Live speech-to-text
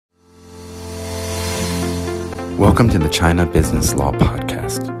Welcome to the China Business Law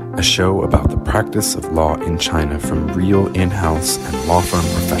Podcast, a show about the practice of law in China from real in-house and law firm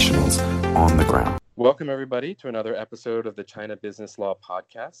professionals on the ground. Welcome, everybody, to another episode of the China Business Law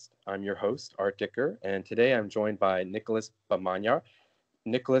Podcast. I'm your host, Art Dicker, and today I'm joined by Nicholas Bamanyar.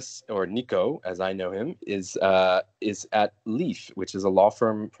 Nicholas, or Nico, as I know him, is at Leaf, which is a law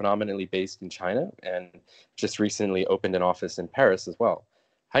firm predominantly based in China and just recently opened an office in Paris as well.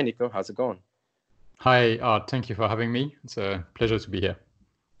 Hi, Nico. How's it going? Hi, Art. Thank you for having me. It's a pleasure to be here.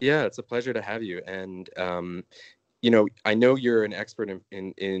 Yeah, it's a pleasure to have you. And, I know you're an expert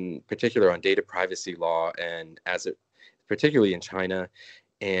in particular on data privacy law and particularly in China.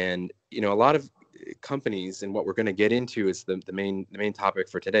 And, a lot of companies, and what we're going to get into is the main topic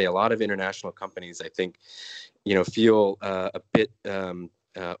for today. A lot of international companies, I think, feel a bit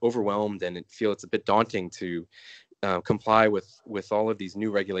overwhelmed and feel it's a bit daunting to comply with all of these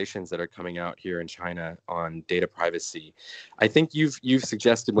new regulations that are coming out here in China on data privacy. I think you've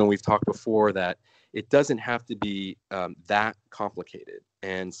suggested when we've talked before that it doesn't have to be that complicated,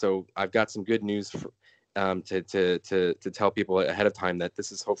 and so I've got some good news to tell people ahead of time that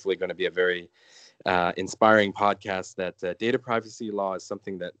this is hopefully going to be a very inspiring podcast. That data privacy law is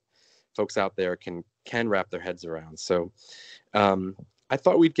something that folks out there can wrap their heads around. So I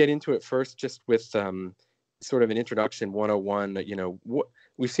thought we'd get into it first, just with sort of an introduction 101.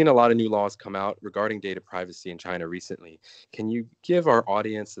 We've seen a lot of new laws come out regarding data privacy in China recently. Can you give our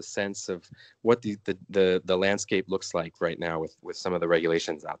audience a sense of what the landscape looks like right now with some of the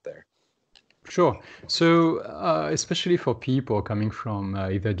regulations out there? Sure. So especially for people coming from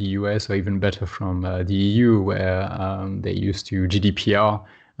either the US or even better from the EU, where they're used to GDPR,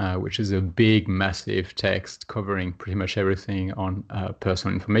 which is a big, massive text covering pretty much everything on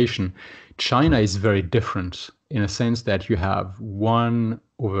personal information. China is very different in a sense that you have one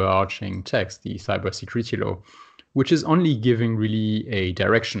overarching text, the cybersecurity law, which is only giving really a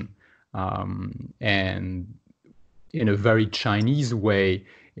direction. And in a very Chinese way,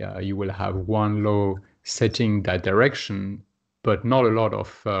 you will have one law setting that direction, but not a lot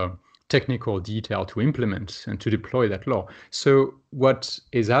of technical detail to implement and to deploy that law. So what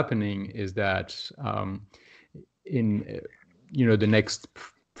is happening is that in the next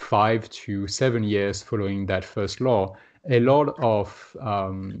 5 to 7 years following that first law, a lot of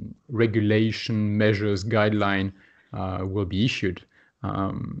regulation measures, guideline will be issued.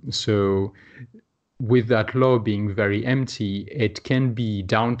 So with that law being very empty, it can be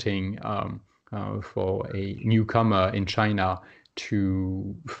daunting for a newcomer in China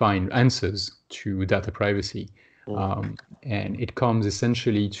to find answers to data privacy. And it comes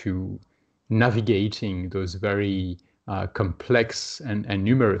essentially to navigating those very complex and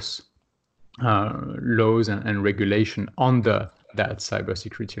numerous laws and regulation under that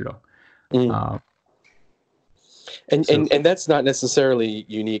cybersecurity law. And that's not necessarily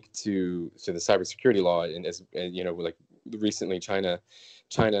unique to the cybersecurity law. And like recently,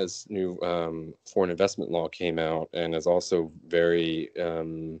 China's new foreign investment law came out and is also very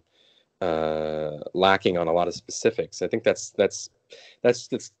lacking on a lot of specifics. I think that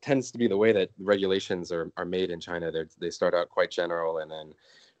tends to be the way that regulations are made in China. They start out quite general, and then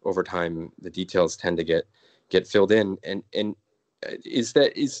over time the details tend to get filled in. And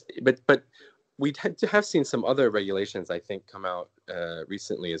but we have seen some other regulations, I think, come out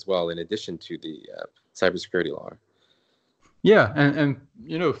recently as well, in addition to the cybersecurity law. Yeah, and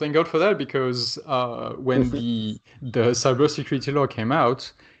thank God for that, because when the cybersecurity law came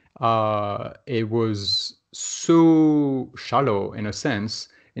out, it was so shallow in a sense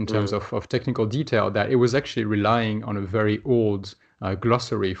in terms of technical detail that it was actually relying on a very old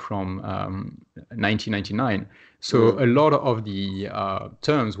glossary from 1999. So a lot of the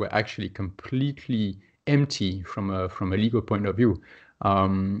terms were actually completely empty from a legal point of view.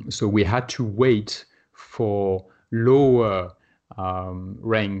 So we had to wait for lower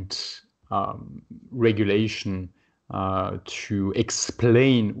ranked regulation to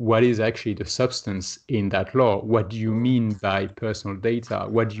explain what is actually the substance in that law. What do you mean by personal data?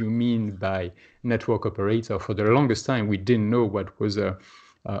 What do you mean by network operator? For the longest time, we didn't know what was a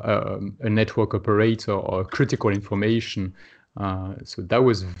network operator or critical information. So that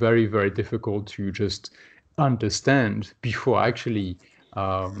was very, very difficult to just understand before actually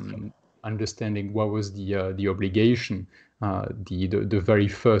understanding what was the obligation. The very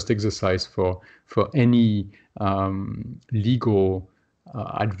first exercise for any legal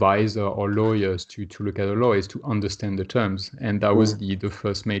advisor or lawyers to look at a law is to understand the terms, and that was the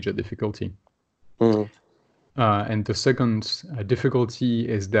first major difficulty. And the second difficulty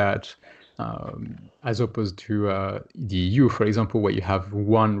is that as opposed to the EU, for example, where you have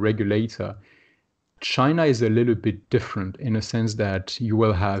one regulator, China is a little bit different in a sense that you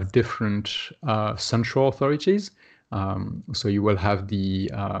will have different central authorities. So you will have the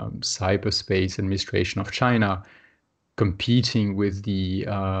Cyberspace Administration of China competing with the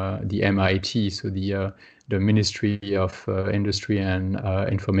MIT, so the Ministry of Industry and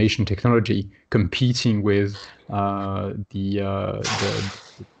Information Technology, competing with the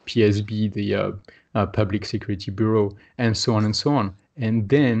PSB, the Public Security Bureau, and so on and so on. And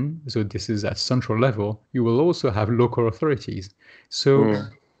then, so this is at central level, you will also have local authorities. So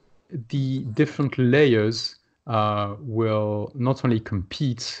the different layers will not only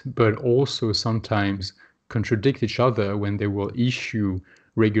compete, but also sometimes contradict each other when they will issue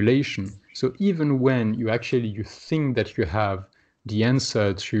regulation. So even when you think that you have the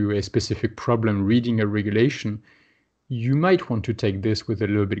answer to a specific problem reading a regulation, you might want to take this with a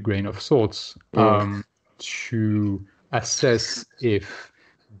little bit grain of salt to assess if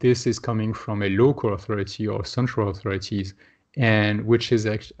this is coming from a local authority or central authorities, and which is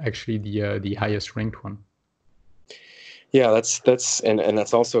actually the highest ranked one. Yeah,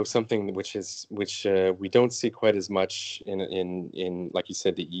 that's also something which we don't see quite as much in like you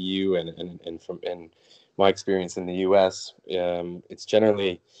said, the EU and from my experience in the US. It's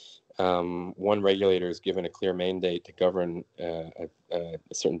generally one regulator is given a clear mandate to govern a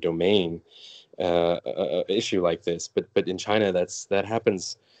certain domain issue like this, but in China that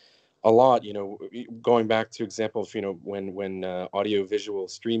happens a lot. Going back to examples, when audio-visual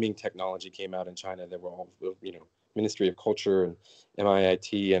streaming technology came out in China, there were all Ministry of Culture and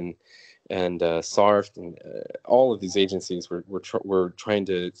MIIT and SARF and all of these agencies were trying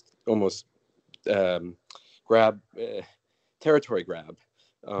to almost territory grab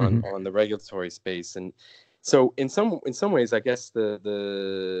on the regulatory space. And so in some ways, I guess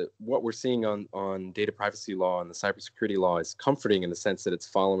the what we're seeing on data privacy law and the cybersecurity law is comforting in the sense that it's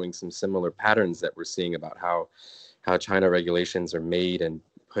following some similar patterns that we're seeing about how China regulations are made and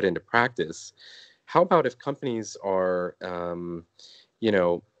put into practice. How about if companies are,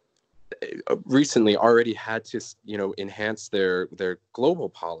 recently already had to, enhance their global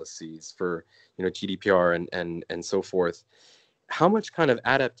policies for, GDPR and so forth? How much kind of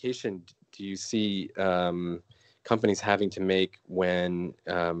adaptation do you see companies having to make when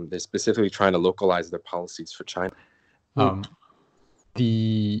they're specifically trying to localize their policies for China?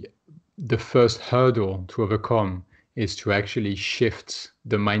 The first hurdle to overcome is to actually shift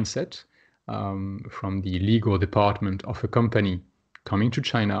the mindset from the legal department of a company coming to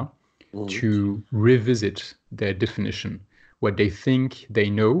China to revisit their definition. What they think they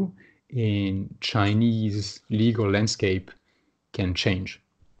know in Chinese legal landscape can change.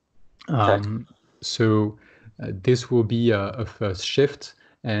 So this will be a first shift.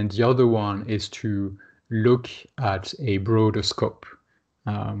 And the other one is to look at a broader scope.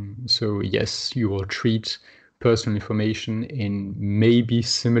 So yes, you will treat personal information in maybe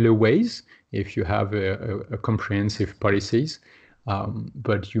similar ways if you have a comprehensive policies,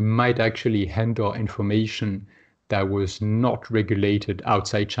 but you might actually handle information that was not regulated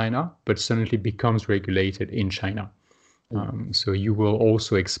outside China, but suddenly becomes regulated in China. So you will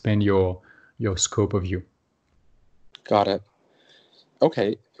also expand your scope of view. Got it.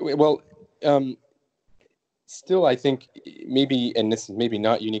 Okay. Well, still, I think maybe, and this is maybe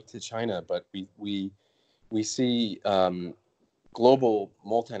not unique to China, but we see global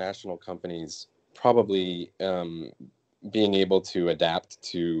multinational companies probably being able to adapt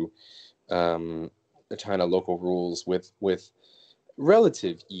to the China local rules with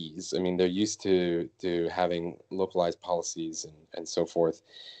relative ease. I mean, they're used to having localized policies and so forth,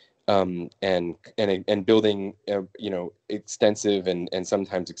 and building extensive and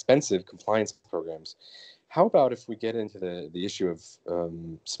sometimes expensive compliance programs. How about if we get into the issue of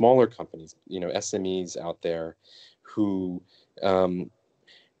smaller companies, SMEs out there who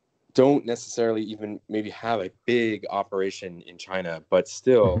don't necessarily even maybe have a big operation in China, but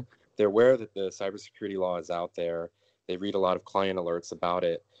still they're aware that the cybersecurity law is out there. They read a lot of client alerts about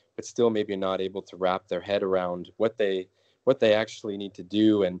it, but still maybe not able to wrap their head around what they actually need to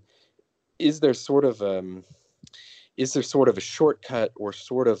do. And is there sort of a shortcut or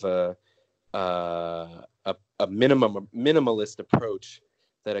sort of a minimalist approach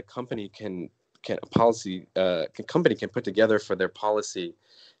that a company can put together for their policy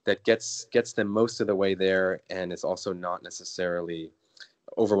that gets them most of the way there and is also not necessarily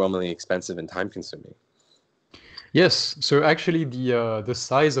overwhelmingly expensive and time consuming? Yes. So actually the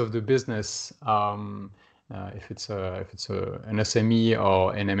size of the business if it's an SME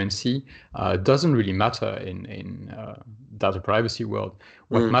or an MNC, doesn't really matter in data privacy world.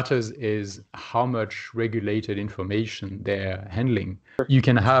 What matters is how much regulated information they're handling. You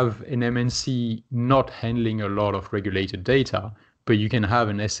can have an MNC not handling a lot of regulated data, but you can have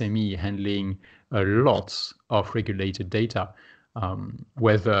an SME handling a lot of regulated data,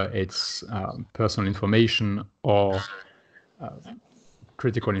 whether it's personal information or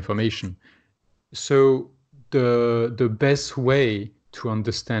critical information. So the best way to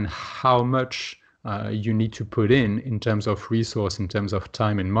understand how much you need to put in terms of resource, in terms of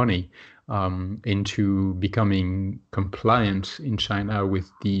time and money, into becoming compliant in China with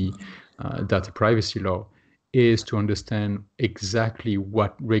the data privacy law is to understand exactly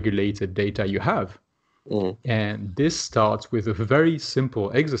what regulated data you have. And this starts with a very simple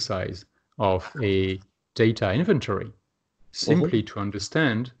exercise of a data inventory, simply to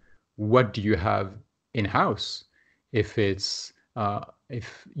understand what do you have in-house. If it's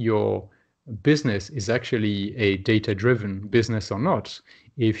if your business is actually a data-driven business or not,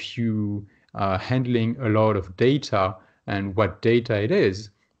 if you are handling a lot of data and what data it is,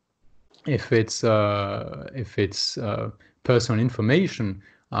 if it's personal information,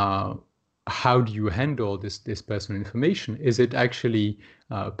 how do you handle this personal information? Is it actually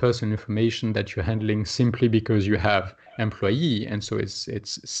personal information that you're handling simply because you have employee and so it's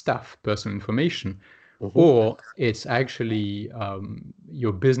staff personal information, or it's actually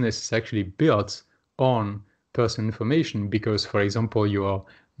your business is actually built on personal information because, for example, you are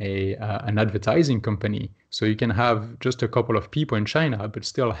an advertising company, so you can have just a couple of people in China but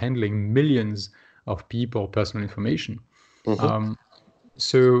still handling millions of people personal information.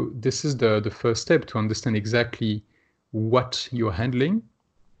 So this is the first step, to understand exactly what you're handling.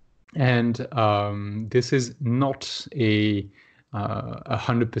 And this is not a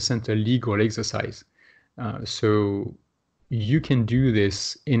 100% a legal exercise. So you can do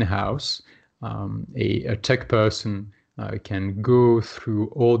this in-house. A tech person can go through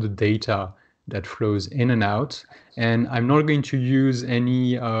all the data that flows in and out. And I'm not going to use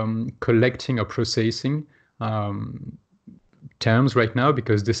any collecting or processing terms right now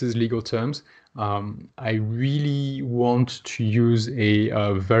because this is legal terms. I really want to use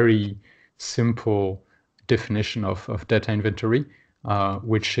a very simple definition of data inventory,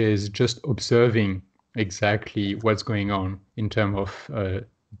 which is just observing exactly what's going on in terms of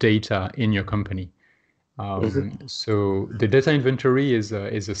data in your company. So the data inventory is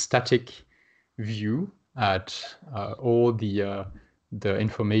a static view at all the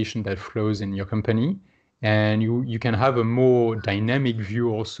information that flows in your company. And you can have a more dynamic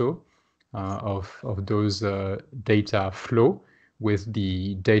view also of those data flow with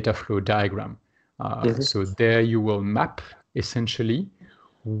the data flow diagram. So there you will map essentially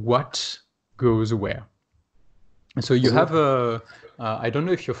what goes where. And so you have I don't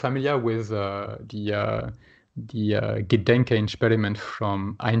know if you're familiar with the Gedanke experiment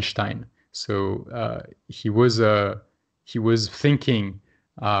from Einstein. So he was thinking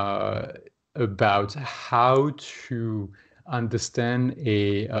about how to understand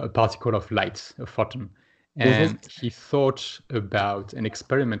a particle of light, a photon. And he thought about an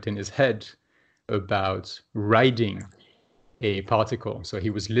experiment in his head about riding a particle. So he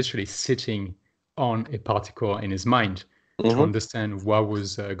was literally sitting on a particle in his mind to understand what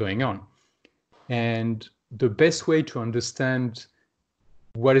was going on. And the best way to understand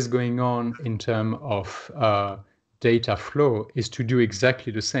what is going on in terms of data flow is to do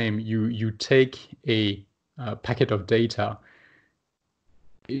exactly the same. You take a packet of data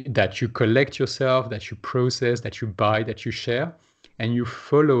that you collect yourself, that you process, that you buy, that you share, and you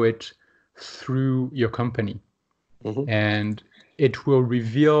follow it through your company. And it will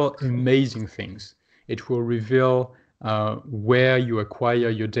reveal amazing things. It will reveal where you acquire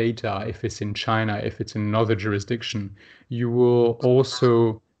your data, if it's in China, if it's in another jurisdiction. You will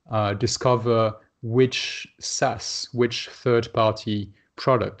also discover which SaaS, which third-party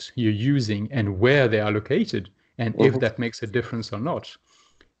product you're using and where they are located, and if that makes a difference or not.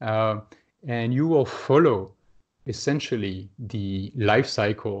 And you will follow essentially the life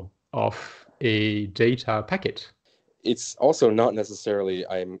cycle of a data packet. It's also not necessarily,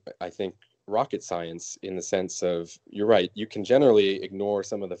 I think, rocket science in the sense of, you're right, you can generally ignore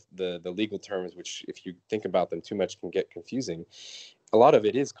some of the legal terms, which if you think about them too much can get confusing. A lot of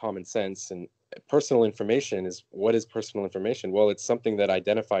it is common sense, and personal information is, what is personal information? Well, it's something that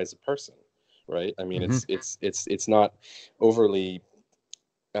identifies a person, right? I mean, it's not overly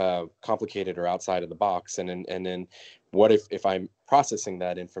complicated or outside of the box. And then what if I'm processing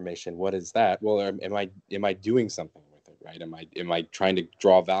that information? What is that? Well, am I doing something with it, right? Am I trying to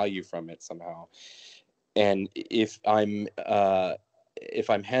draw value from it somehow? and if I'm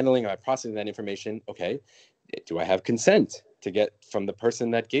handling or processing that information, okay, do I have consent to get from the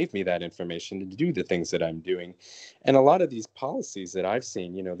person that gave me that information to do the things that I'm doing? And a lot of these policies that I've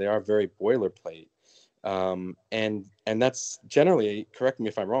seen, they are very boilerplate. And that's generally, correct me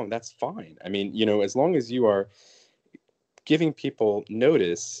if I'm wrong, that's fine. I mean, as long as you are giving people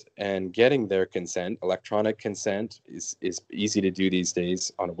notice and getting their consent, electronic consent is easy to do these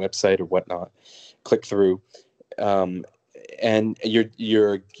days on a website or whatnot, click through. And you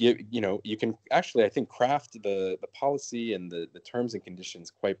can actually, I think, craft the policy and the terms and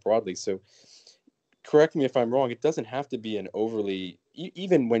conditions quite broadly. So correct me if I'm wrong, it doesn't have to be an overly,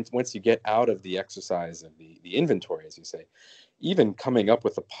 even once you get out of the exercise of the inventory, as you say, even coming up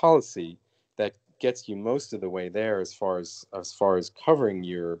with a policy that gets you most of the way there as far as covering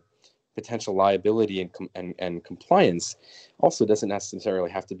your potential liability and compliance also doesn't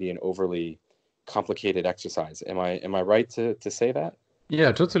necessarily have to be an overly complicated exercise. Am I right to say that?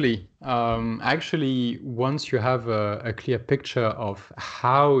 Yeah, totally. Actually, once you have a clear picture of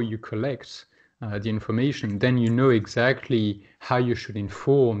how you collect the information, then you know exactly how you should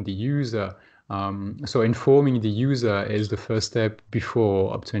inform the user. So informing the user is the first step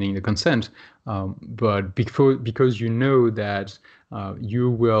before obtaining the consent. But because you know that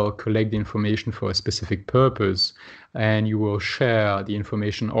you will collect the information for a specific purpose and you will share the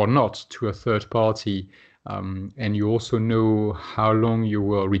information or not to a third party, and you also know how long you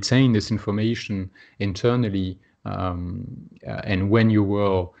will retain this information internally, and when you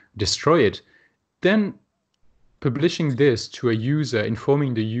will destroy it, then publishing this to a user,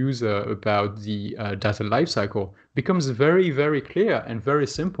 informing the user about the data lifecycle becomes very, very clear and very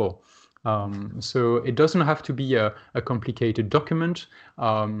simple. So it doesn't have to be a complicated document.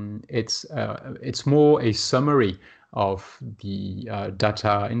 It's more a summary of the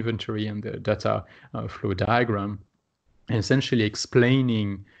data inventory and the data flow diagram, and essentially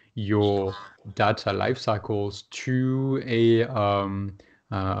explaining your data lifecycles to a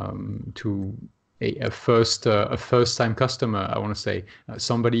first-time customer. I want to say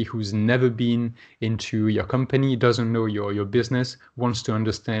somebody who's never been into your company, doesn't know your business, wants to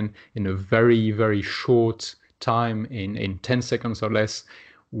understand in a very, very short time, in 10 seconds or less,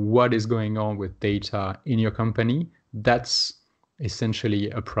 what is going on with data in your company. That's essentially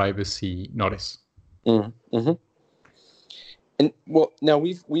a privacy notice. Mm-hmm. And well, now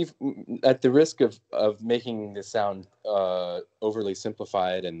we've at the risk of making this sound overly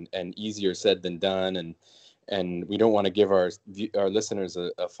simplified and easier said than done, and we don't want to give our listeners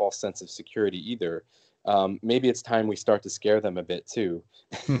a false sense of security either. Maybe it's time we start to scare them a bit too.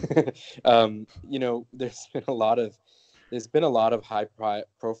 There's been a lot of high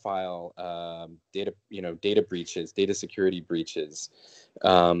profile data breaches, data security breaches.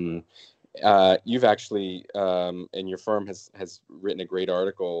 You've actually, and your firm has written a great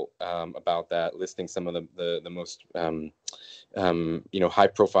article about that, listing some of the most high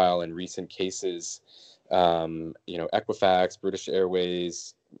profile and recent cases. Equifax, British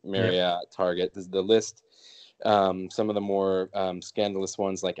Airways, Marriott, Target. The list. Some of the more scandalous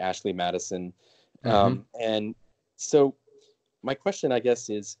ones like Ashley Madison. And so my question, I guess,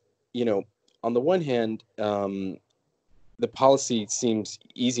 is, on the one hand, the policy seems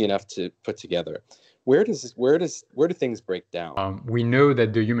easy enough to put together. Where do things break down? We know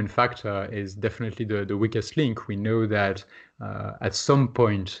that the human factor is definitely the weakest link. We know that at some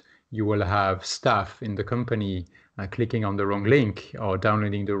point you will have staff in the company clicking on the wrong link or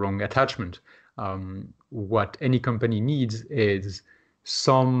downloading the wrong attachment. What any company needs is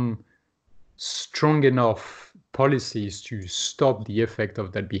some strong enough policies to stop the effect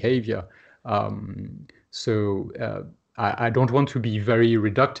of that behavior. I don't want to be very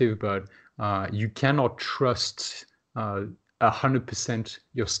reductive, but you cannot trust 100%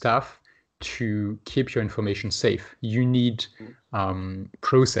 your staff to keep your information safe. You need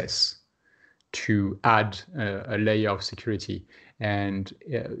process to add a layer of security. And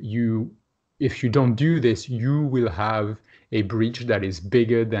if you don't do this, you will have a breach that is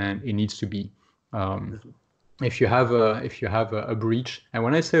bigger than it needs to be. If you have a breach, and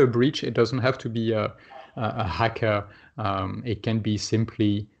when I say a breach, it doesn't have to be a hacker. It can be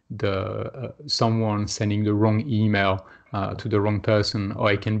simply someone sending the wrong email to the wrong person,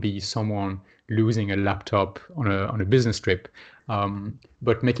 or it can be someone losing a laptop on a business trip.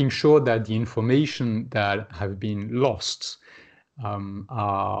 But making sure that the information that have been lost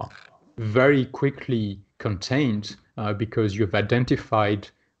are very quickly contained because you've identified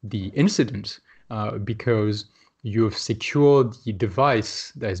the incident, because you've secured the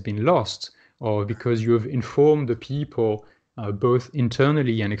device that has been lost, or because you have informed the people both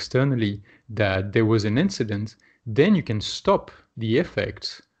internally and externally, that there was an incident, then you can stop the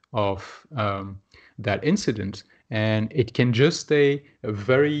effects of that incident. And it can just stay a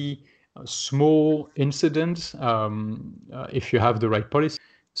very small incident if you have the right policy.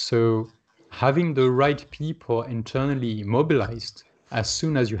 So having the right people internally mobilized as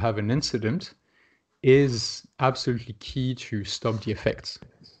soon as you have an incident is absolutely key to stop the effects.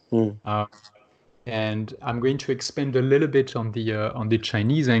 And I'm going to expand a little bit on the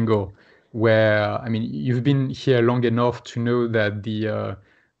Chinese angle, where, I mean, you've been here long enough to know that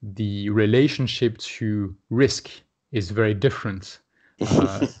the relationship to risk is very different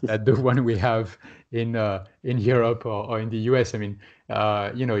than the one we have in Europe or in the US. I mean,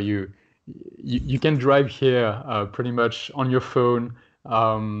 you can drive here pretty much on your phone,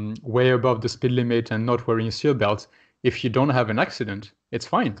 way above the speed limit and not wearing a seatbelt. If you don't have an accident, it's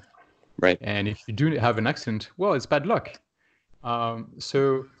fine. Right. And if you do have an accident, well, it's bad luck.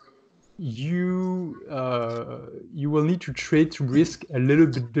 So you will need to treat risk a little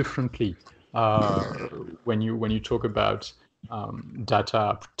bit differently when you talk about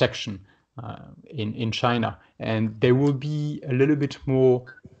data protection in China, and there will be a little bit more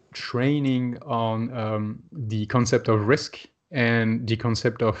training on the concept of risk and the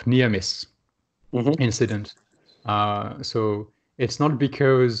concept of near miss incident. So it's not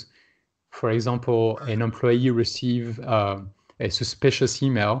because, for example, an employee receive a suspicious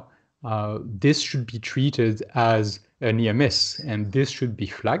email, this should be treated as a near miss, and this should be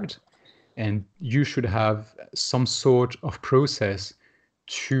flagged, and you should have some sort of process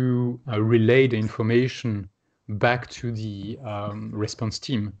to relay the information back to the response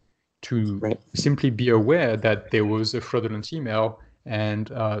team to simply be aware that there was a fraudulent email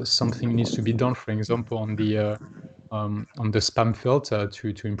and something needs to be done, for example, on the spam filter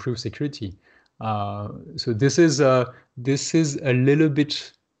to improve security. So this is a little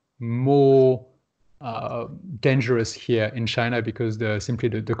bit more dangerous here in China, because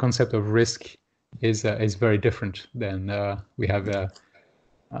the concept of risk is very different than we have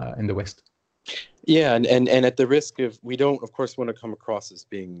in the West. Yeah, and at the risk of, we don't, of course, want to come across as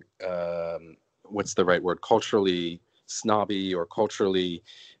being what's the right word, culturally snobby or culturally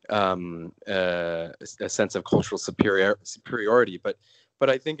a sense of cultural superiority, but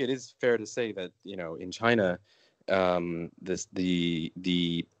I think it is fair to say that, you know, in China,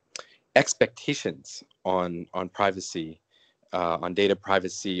 the expectations on privacy, on data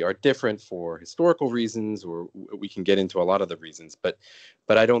privacy, are different for historical reasons, or we can get into a lot of the reasons. But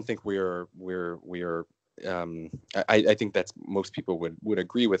I don't think we're I think that's, most people would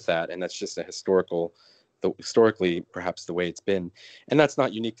agree with that, and that's just a historically perhaps the way it's been, and that's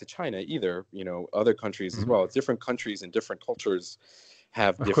not unique to China either. You know, other countries as well. Different countries and different cultures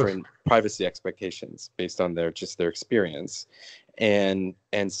have different privacy expectations based on their experience, and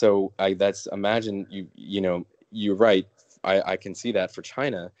so imagine you know, you're right. I can see that for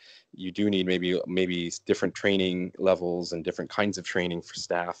China, you do need maybe different training levels and different kinds of training for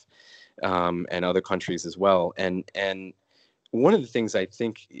staff, and other countries as well. And one of the things I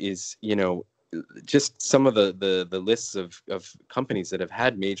think is, you know, just some of the lists of companies that have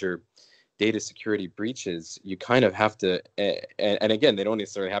had major data security breaches. You kind of have to, and again, they don't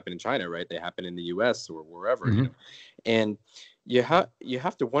necessarily happen in China, right? They happen in the U.S. or wherever, you know, and you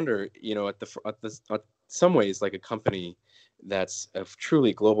have to wonder, you know, at some ways, like a company that's a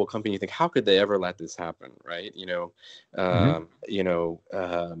truly global company, you think, how could they ever let this happen, right? You know,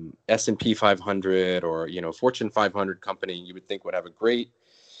 S&P 500 or, you know, Fortune 500 company, you would think would have a great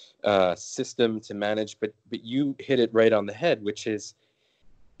system to manage, but you hit it right on the head, which is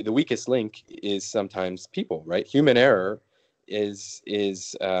the weakest link is sometimes people, right? Human error is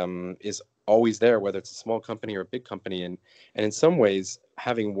always there, whether it's a small company or a big company, and in some ways,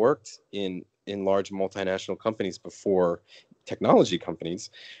 having worked in large multinational companies before, technology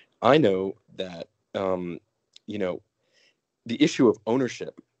companies, I know that you know, the issue of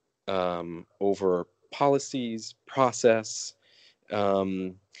ownership over policies, process,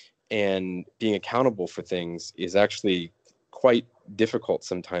 and being accountable for things is actually quite difficult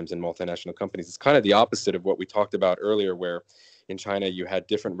sometimes in multinational companies. It's kind of the opposite of what we talked about earlier, where in China you had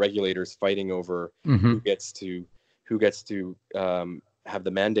different regulators fighting over who gets to have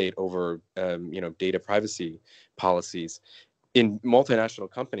the mandate over you know, data privacy policies. In multinational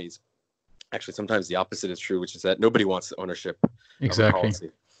companies, actually sometimes the opposite is true, which is that nobody wants the ownership of a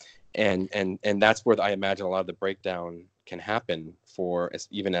policy. And that's where I imagine a lot of the breakdown can happen for,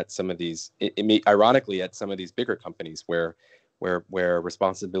 even at some of these, ironically, at some of these bigger companies where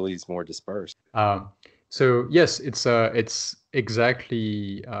responsibility is more dispersed. So yes, it's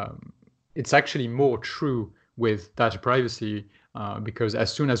exactly it's actually more true with data privacy, because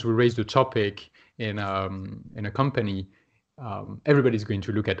as soon as we raise the topic in a company, everybody's going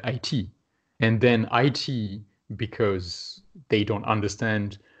to look at IT, and then IT, because they don't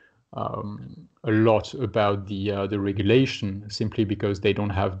understand a lot about the regulation, simply because they don't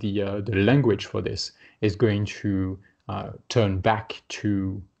have the language for this, is going to turn back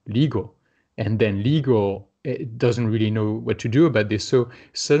to legal, and then legal it doesn't really know what to do about this. So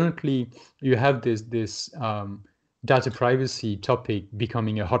suddenly you have this data privacy topic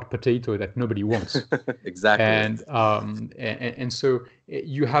becoming a hot potato that nobody wants. Exactly. And so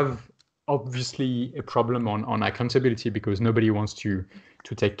you have obviously a problem on accountability, because nobody wants to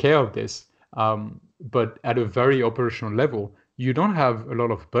take care of this. But at a very operational level, you don't have a lot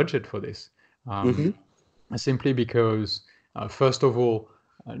of budget for this, simply because, first of all,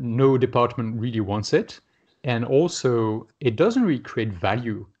 no department really wants it. And also, it doesn't really create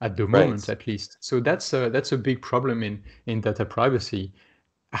value at the moment, at least. So that's a big problem in data privacy.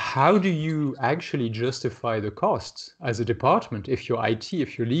 How do you actually justify the costs as a department, if you're IT,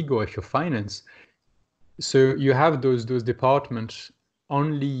 if you're legal, if you're finance? So you have those departments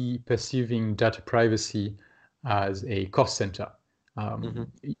only perceiving data privacy as a cost center.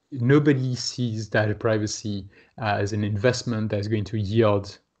 Nobody sees data privacy as an investment that's going to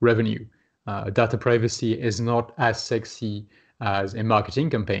yield revenue. Data privacy is not as sexy as a marketing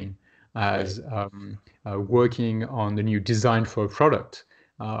campaign, as working on the new design for a product.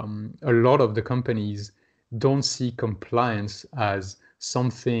 A lot of the companies don't see compliance as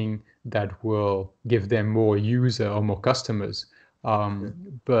something that will give them more user or more customers.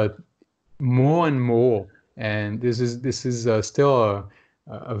 But more and more, and this is still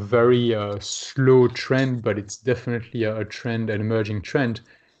a very slow trend, but it's definitely a trend, an emerging trend.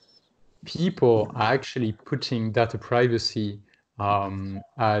 People are actually putting data privacy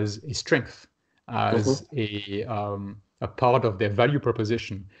as a strength, as a part of their value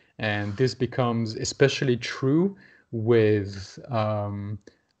proposition. And this becomes especially true with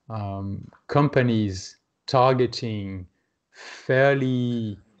companies targeting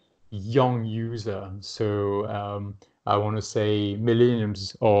fairly young user. So I want to say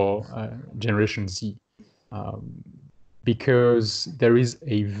millennials or Generation Z, because there is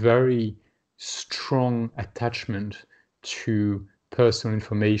a very strong attachment to personal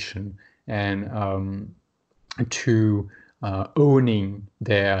information and to owning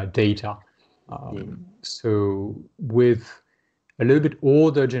their data. So with a little bit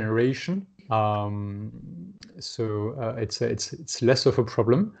older generation, it's less of a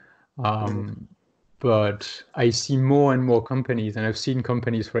problem. But I see more and more companies, and I've seen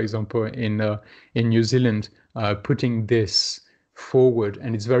companies, for example, in New Zealand, putting this forward.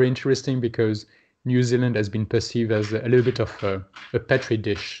 And it's very interesting because New Zealand has been perceived as a little bit of a petri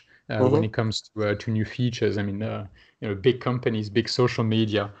dish when it comes to new features. I mean, big companies, big social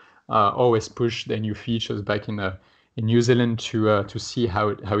media always push their new features back in New Zealand to see how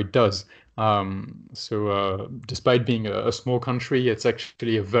it does. So despite being a small country, it's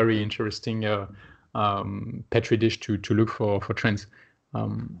actually a very interesting petri dish to look for trends.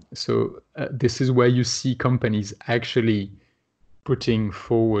 So this is where you see companies actually putting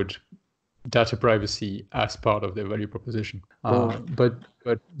forward data privacy as part of their value proposition. But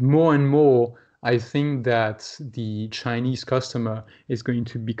more and more, I think that the Chinese customer is going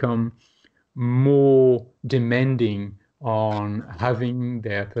to become more demanding on having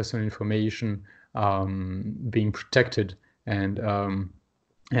their personal information being protected, and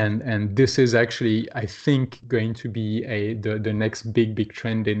this is actually, I think, going to be the next big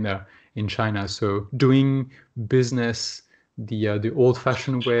trend in China. So doing business the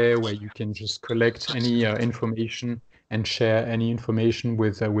old-fashioned way, where you can just collect any information and share any information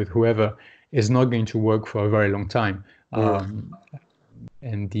with whoever, is not going to work for a very long time.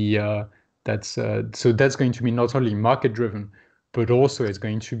 And that's going to be not only market-driven, but also it's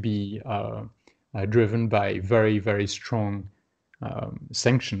going to be driven by very, very strong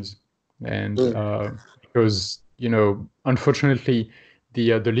sanctions. And because unfortunately,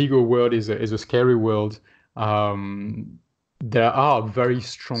 the legal world is a scary world. There are very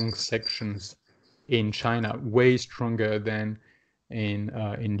strong sanctions in China, way stronger than in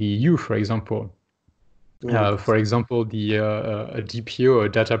the EU, for example. For example, a DPO, a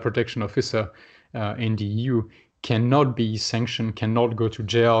data protection officer in the EU, cannot be sanctioned, cannot go to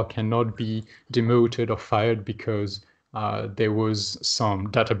jail, cannot be demoted or fired because there was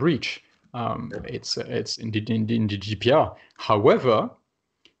some data breach. It's in the GDPR. However,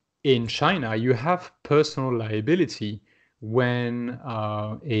 in China, you have personal liability when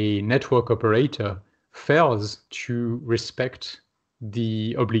a network operator fails to respect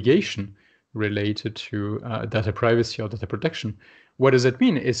the obligation related to data privacy or data protection. What does that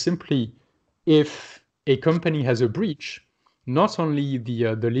mean? Is simply if a company has a breach, not only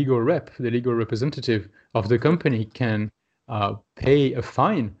the legal rep, the legal representative of the company can pay a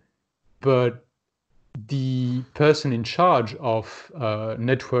fine, but the person in charge of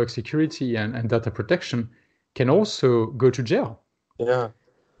network security and data protection can also go to jail. Yeah.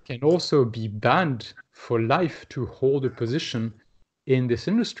 Can also be banned for life to hold a position in this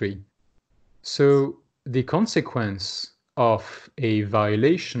industry. So the consequence of a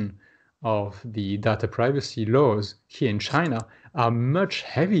violation of the data privacy laws here in China are much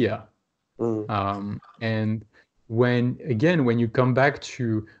heavier. And when you come back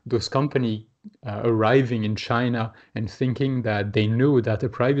to those companies arriving in China and thinking that they know data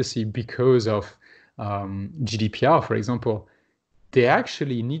privacy because of GDPR, for example, they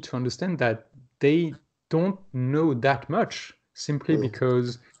actually need to understand that they don't know that much simply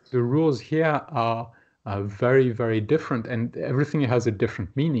because the rules here are very, very different, and everything has a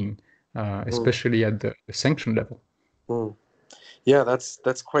different meaning, especially at the sanction level. Yeah,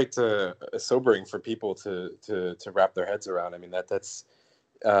 that's quite sobering for people to wrap their heads around. I mean, that's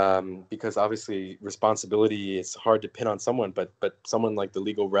because obviously responsibility is hard to pin on someone, but someone like the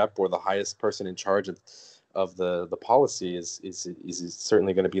legal rep or the highest person in charge of the policy is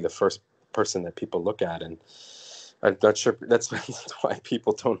certainly going to be the first person that people look at. And I'm not sure that's why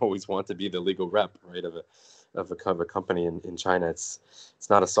people don't always want to be the legal rep, right, of a company in China. It's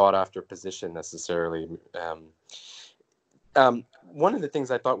not a sought after position necessarily. One of the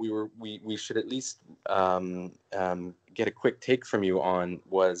things I thought we should at least get a quick take from you on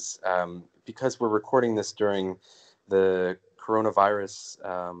was because we're recording this during the coronavirus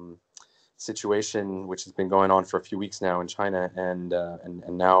situation, which has been going on for a few weeks now in China and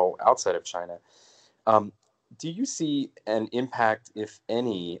now outside of China. Do you see an impact, if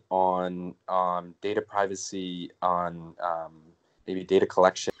any, on data privacy, on maybe data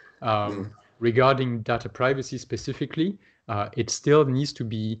collection? Regarding data privacy specifically, it still needs to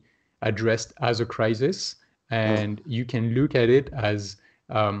be addressed as a crisis, and you can look at it as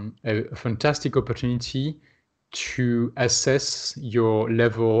a fantastic opportunity to assess your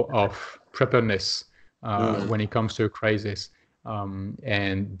level of preparedness when it comes to a crisis.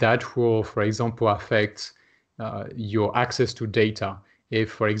 And that will, for example, affect your access to data.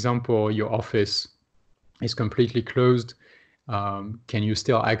 If, for example, your office is completely closed, can you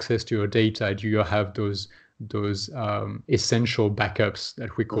still access to your data? Do you have those essential backups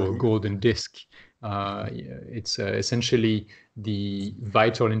that we call golden disk? It's essentially the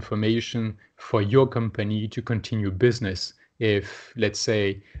vital information for your company to continue business. If, let's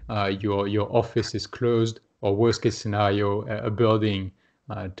say, your office is closed, or worst case scenario, a building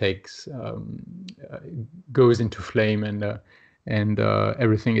goes into flame and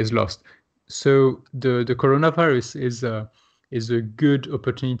everything is lost. So the coronavirus is a good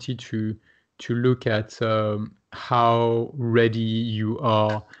opportunity to look at how ready you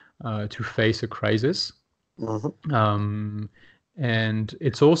are to face a crisis. And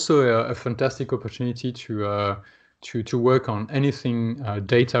it's also a fantastic opportunity to work on anything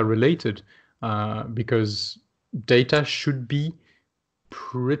data related, because data should be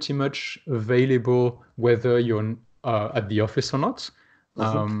pretty much available whether you're at the office or not.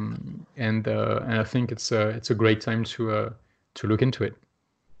 And I think it's a great time to look into it.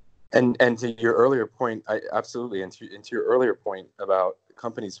 And to your earlier point, absolutely. And to your earlier point about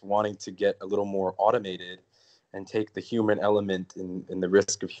companies wanting to get a little more automated and take the human element and the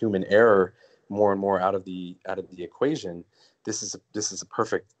risk of human error more and more out of the equation, this is a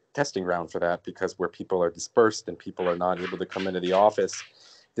perfect testing ground for that, because where people are dispersed and people are not able to come into the office,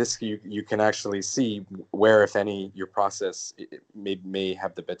 this you can actually see where, if any, your process may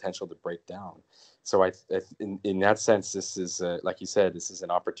have the potential to break down. So in that sense, this is like you said, this is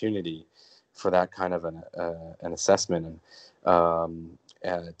an opportunity for that kind of an assessment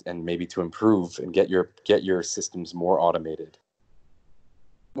and maybe to improve and get your systems more automated.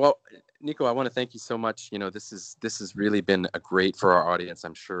 Well, Nico, I want to thank you so much. You know, this has really been a great for our audience.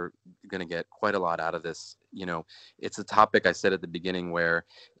 I'm sure you're going to get quite a lot out of this. You know, it's a topic I said at the beginning where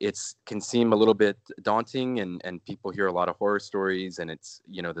can seem a little bit daunting and people hear a lot of horror stories, and it's,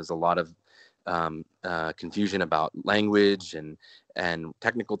 you know, there's a lot of confusion about language and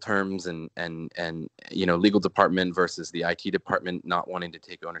technical terms and you know, legal department versus the IT department not wanting to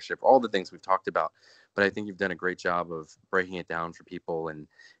take ownership, all the things we've talked about. But I think you've done a great job of breaking it down for people and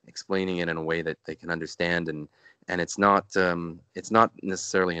explaining it in a way that they can understand, and it's not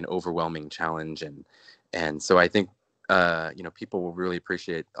necessarily an overwhelming challenge, and so I think you know, people will really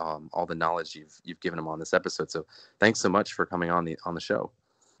appreciate all the knowledge you've given them on this episode. So thanks so much for coming on the show.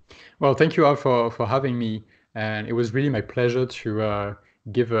 Well, thank you all for having me. And it was really my pleasure to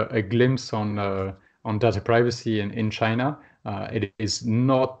give a glimpse on data privacy in China. It is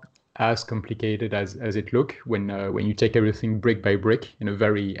not as complicated as it looks when you take everything brick by brick in a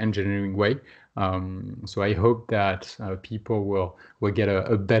very engineering way. So I hope that people will get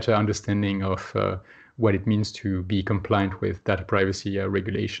a better understanding of what it means to be compliant with data privacy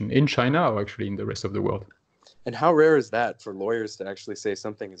regulation in China or actually in the rest of the world. And how rare is that for lawyers to actually say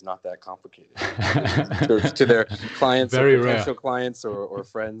something is not that complicated to their clients Very or potential rare. clients or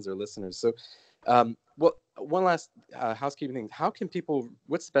friends or listeners? So, well, one last housekeeping thing. How can people?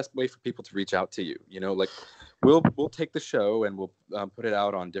 What's the best way for people to reach out to you? You know, like we'll take the show and we'll put it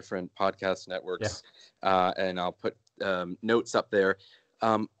out on different podcast networks, and I'll put notes up there.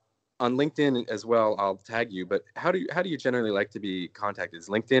 On LinkedIn as well, I'll tag you. But how do you generally like to be contacted? Is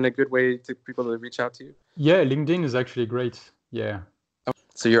LinkedIn a good way to people to reach out to you? Yeah, LinkedIn is actually great. Yeah.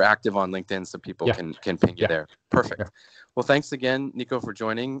 So you're active on LinkedIn, so people can ping you there. Perfect. Yeah. Well, thanks again, Nico, for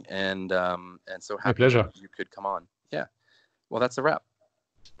joining, and so happy My pleasure. you could come on. Yeah. Well, that's a wrap.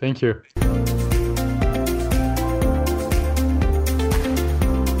 Thank you.